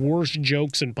the worst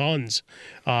jokes and puns,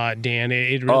 Dan.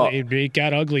 It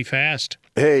got ugly fast.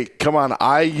 Hey, come on.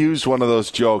 I used one of those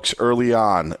jokes early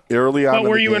on. But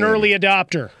were you an early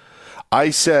adopter? I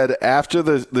said after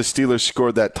the Steelers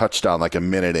scored that touchdown like a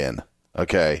minute in,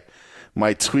 okay,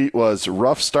 my tweet was,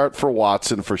 rough start for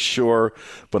Watson for sure,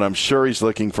 but I'm sure he's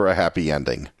looking for a happy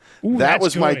ending. Ooh, that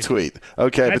was good. My tweet.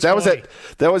 Okay, that's but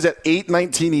that was at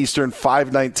 8:19 Eastern,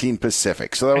 5:19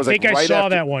 Pacific. So that was I think I saw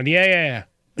that one. Yeah.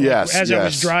 Yes. As I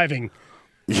was driving.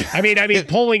 Yeah. I mean,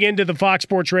 pulling into the Fox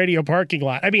Sports Radio parking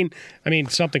lot. I mean,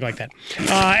 something like that.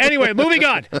 Anyway, moving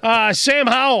on. Sam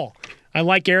Howell. I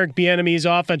like Eric Bieniemy's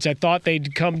offense. I thought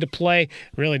they'd come to play.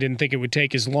 Really didn't think it would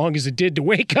take as long as it did to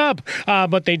wake up,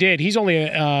 but they did. He's only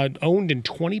owned in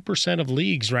 20% of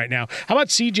leagues right now. How about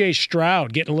C.J.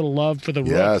 Stroud getting a little love for the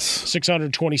rook?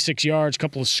 626 yards,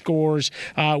 couple of scores,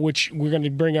 which we're going to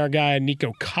bring our guy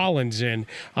Nico Collins in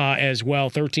as well.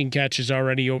 13 catches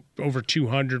already, over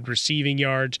 200 receiving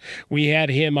yards. We had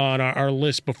him on our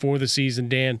list before the season,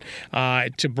 Dan,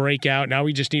 to break out. Now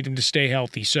we just need him to stay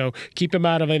healthy. So keep him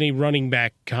out of any running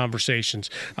back conversations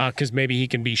because maybe he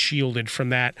can be shielded from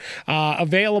that.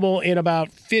 Available in about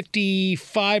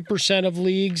 55% of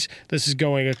leagues. This is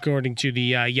going according to the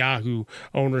Yahoo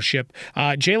ownership.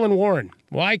 Jaylen Warren.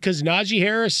 Why? Because Najee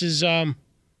Harris is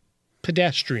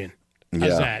pedestrian.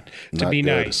 How's that? To be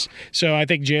good. Nice. So I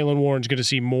think Jaylen Warren's going to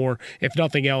see more. If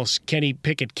nothing else, Kenny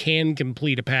Pickett can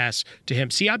complete a pass to him.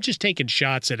 See, I'm just taking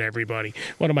shots at everybody.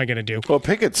 What am I going to do? Well,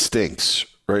 Pickett stinks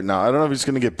right now. I don't know if he's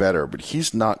going to get better, but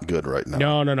he's not good right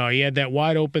now. No. He had that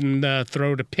wide open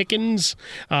throw to Pickens.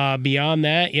 Beyond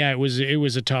that, it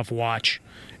was a tough watch.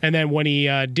 And then when he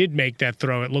did make that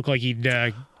throw, it looked like he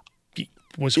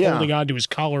was holding on to his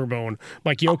collarbone.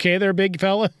 Like, you okay there, big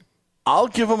fella? I'll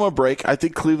give him a break. I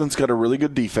think Cleveland's got a really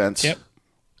good defense. Yep.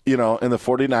 And the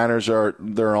 49ers are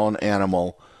their own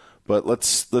animal. But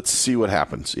let's see what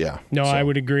happens. Yeah. No, I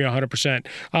would agree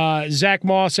 100%. Zach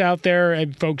Moss out there,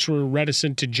 and folks were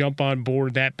reticent to jump on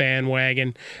board that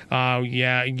bandwagon.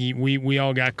 We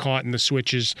all got caught in the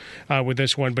switches with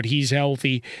this one, but he's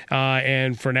healthy,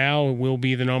 and for now will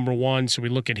be the number one. So we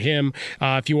look at him.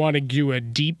 If you want to do a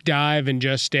deep dive and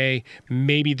just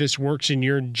maybe this works in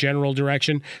your general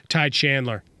direction, Ty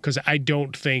Chandler, because I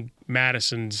don't think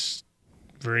Madison's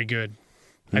very good.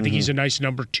 I think he's a nice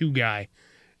number 2 guy.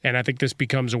 And I think this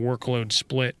becomes a workload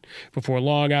split before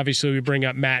long. Obviously, we bring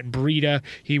up Matt Breida.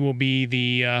 He will be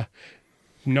the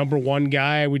number 1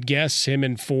 guy, I would guess, him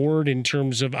and Ford in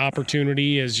terms of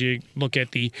opportunity as you look at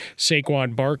the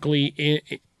Saquon Barkley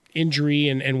injury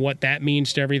and what that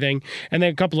means to everything. And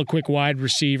then a couple of quick wide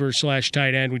receivers /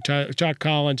 tight end. We talked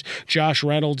Collins. Josh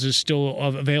Reynolds is still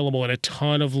available in a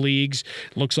ton of leagues.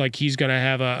 Looks like he's going to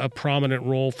have a prominent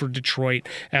role for Detroit.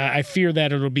 I fear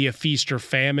that it'll be a feast or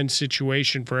famine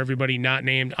situation for everybody not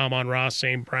named Amon-Ra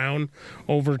St. Brown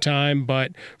over time.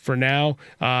 But for now,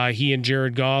 he and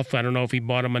Jared Goff, I don't know if he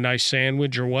bought him a nice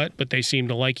sandwich or what, but they seem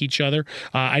to like each other.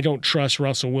 I don't trust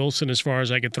Russell Wilson as far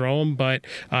as I could throw him, but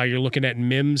you're looking at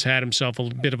Mims had himself a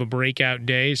bit of a breakout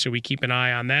day, so we keep an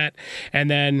eye on that. And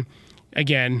then,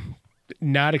 again,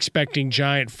 not expecting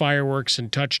giant fireworks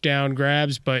and touchdown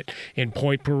grabs, but in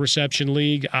point per reception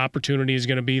league, opportunity is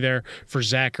going to be there for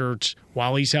Zach Ertz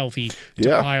while he's healthy to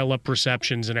pile up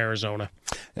receptions in Arizona.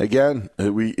 Again,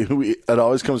 it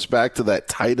always comes back to that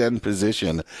tight end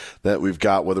position that we've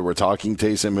got, whether we're talking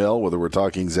Taysom Hill, whether we're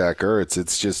talking Zach Ertz.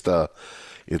 It's just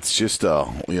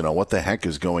what the heck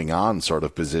is going on sort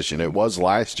of position. It was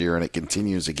last year, and it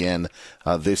continues again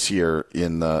this year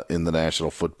in the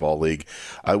National Football League.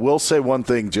 I will say one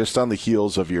thing, just on the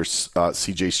heels of your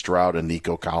C.J. Stroud and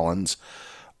Nico Collins,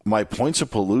 my points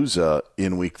of Palooza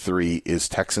in Week 3 is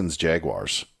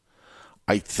Texans-Jaguars.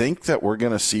 I think that we're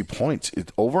going to see points.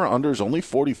 Over and under is only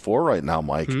 44 right now,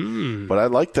 Mike. But I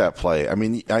like that play. I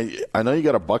mean, I know you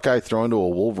got a Buckeye throwing to a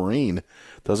Wolverine.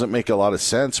 Doesn't make a lot of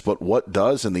sense, but what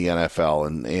does in the NFL?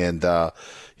 And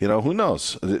who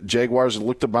knows? The Jaguars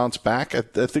look to bounce back. I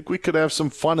think we could have some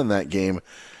fun in that game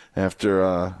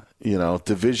after,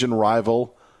 division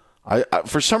rival.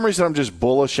 For some reason, I'm just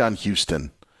bullish on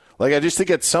Houston. Like, I just think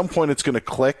at some point it's going to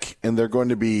click and they're going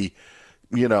to be,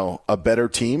 a better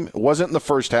team. It wasn't in the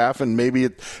first half, and maybe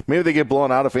they get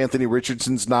blown out if Anthony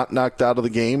Richardson's not knocked out of the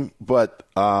game. But,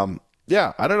 I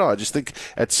don't know. I just think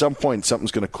at some point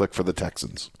something's going to click for the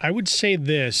Texans. I would say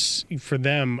this for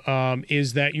them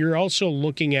is that you're also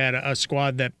looking at a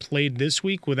squad that played this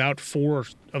week without 4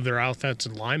 of their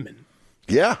offensive linemen.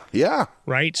 Yeah.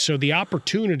 Right? So the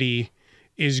opportunity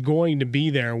is going to be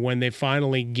there when they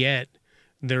finally get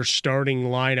their starting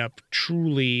lineup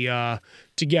truly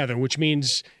together, which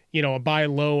means, a buy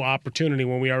low opportunity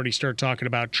when we already start talking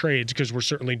about trades, because we're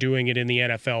certainly doing it in the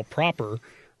NFL proper,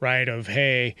 right? Of,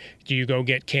 hey, do you go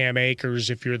get Cam Akers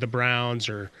if you're the Browns,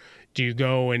 or do you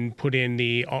go and put in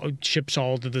the chips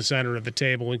all to the center of the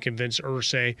table and convince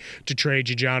Irsay to trade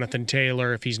you Jonathan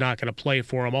Taylor if he's not going to play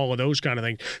for him? All of those kind of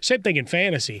things. Same thing in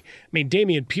fantasy. I mean,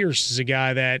 Dameon Pierce is a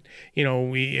guy that,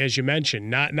 as you mentioned,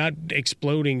 not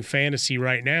exploding fantasy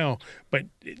right now, but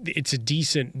it's a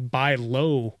decent buy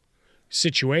low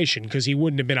situation because he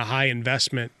wouldn't have been a high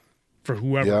investment for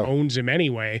whoever owns him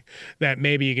anyway, that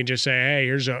maybe you can just say, hey,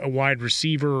 here's a wide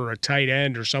receiver or a tight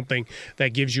end or something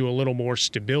that gives you a little more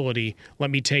stability.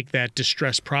 Let me take that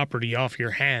distressed property off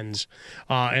your hands,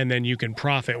 and then you can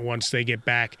profit once they get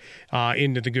back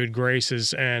into the good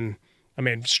graces. And,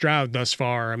 Stroud thus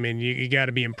far, you got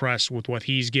to be impressed with what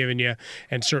he's given you,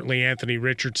 and certainly Anthony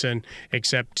Richardson,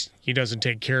 except he doesn't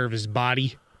take care of his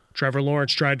body. Trevor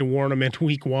Lawrence tried to warn him in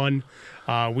week 1.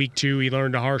 Week 2, he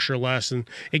learned a harsher lesson.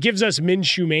 It gives us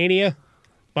Minshew mania,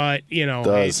 but,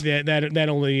 that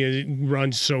only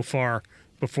runs so far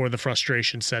before the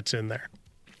frustration sets in there.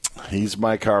 He's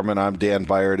Mike Harmon. I'm Dan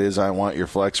Byer. It is I Want Your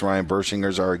Flex. Ryan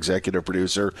Bershinger's our executive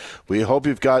producer. We hope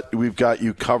we've got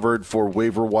you covered for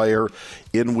waiver wire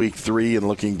in week 3 and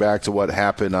looking back to what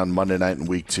happened on Monday night in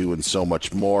week 2 and so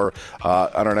much more.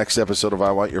 On our next episode of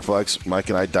I Want Your Flex, Mike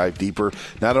and I dive deeper,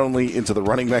 not only into the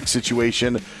running back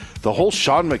situation, the whole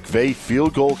Sean McVay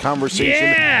field goal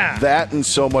conversation, that and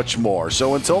so much more.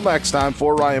 So until next time,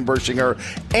 for Ryan Bershinger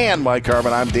and Mike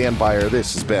Harmon, I'm Dan Byer.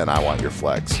 This has been I Want Your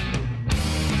Flex.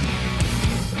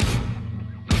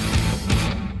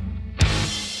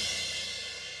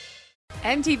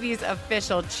 MTV's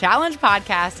official Challenge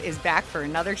podcast is back for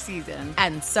another season.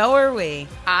 And so are we.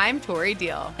 I'm Tori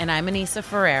Deal. And I'm Anissa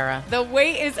Ferreira. The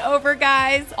wait is over,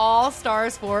 guys. All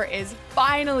Stars 4 is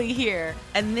finally here.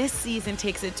 And this season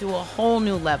takes it to a whole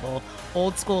new level.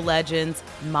 Old school legends,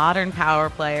 modern power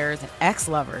players, and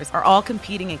ex-lovers are all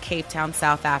competing in Cape Town,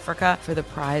 South Africa for the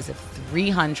prize of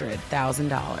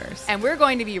 $300,000. And we're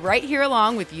going to be right here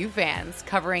along with you fans,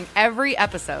 covering every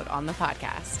episode on the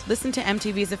podcast. Listen to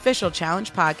MTV's official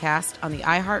Challenge podcast on the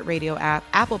iHeartRadio app,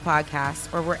 Apple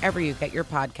Podcasts, or wherever you get your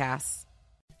podcasts.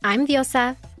 I'm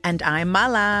Diosa. And I'm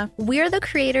Mala. We're the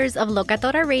creators of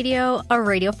Locatora Radio, a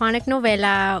radiophonic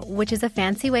novela, which is a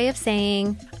fancy way of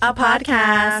saying a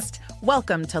podcast.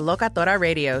 Welcome to Locatora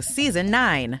Radio Season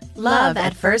 9. Love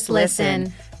at First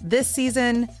Listen. This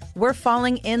season, we're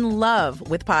falling in love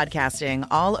with podcasting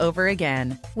all over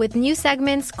again. With new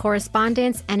segments,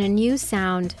 correspondence, and a new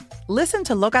sound. Listen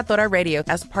to Locatora Radio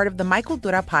as part of the My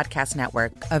Cultura Podcast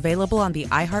Network. Available on the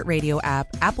iHeartRadio app,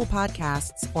 Apple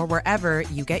Podcasts, or wherever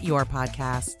you get your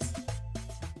podcasts.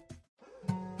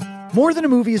 More Than a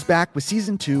Movie is back with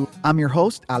Season 2. I'm your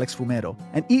host, Alex Fumero,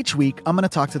 and each week I'm going to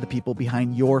talk to the people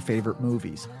behind your favorite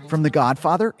movies. From The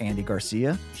Godfather, Andy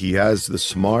Garcia. He has the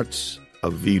smarts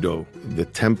of Vito, the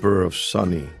temper of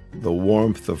Sonny, the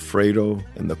warmth of Fredo,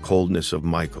 and the coldness of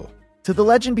Michael. To the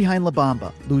legend behind La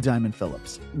Bamba, Lou Diamond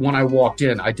Phillips. When I walked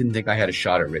in, I didn't think I had a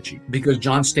shot at Richie because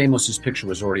John Stamos' picture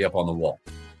was already up on the wall.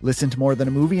 Listen to More Than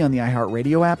a Movie on the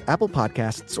iHeartRadio app, Apple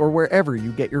Podcasts, or wherever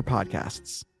you get your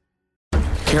podcasts.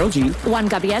 Karol G, Juan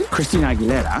Gabriel, Christina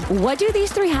Aguilera. What do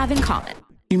these 3 have in common?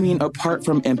 You mean apart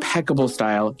from impeccable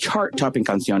style, chart-topping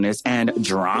canciones, and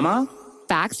drama?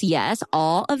 Facts, yes,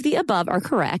 all of the above are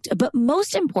correct, but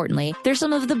most importantly, they're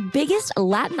some of the biggest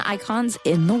Latin icons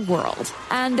in the world.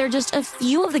 And they're just a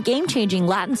few of the game-changing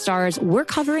Latin stars we're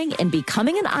covering in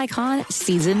Becoming an Icon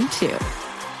Season 2.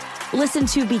 Listen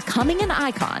to Becoming an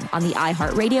Icon on the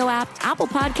iHeartRadio app, Apple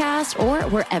Podcasts, or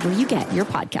wherever you get your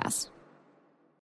podcasts.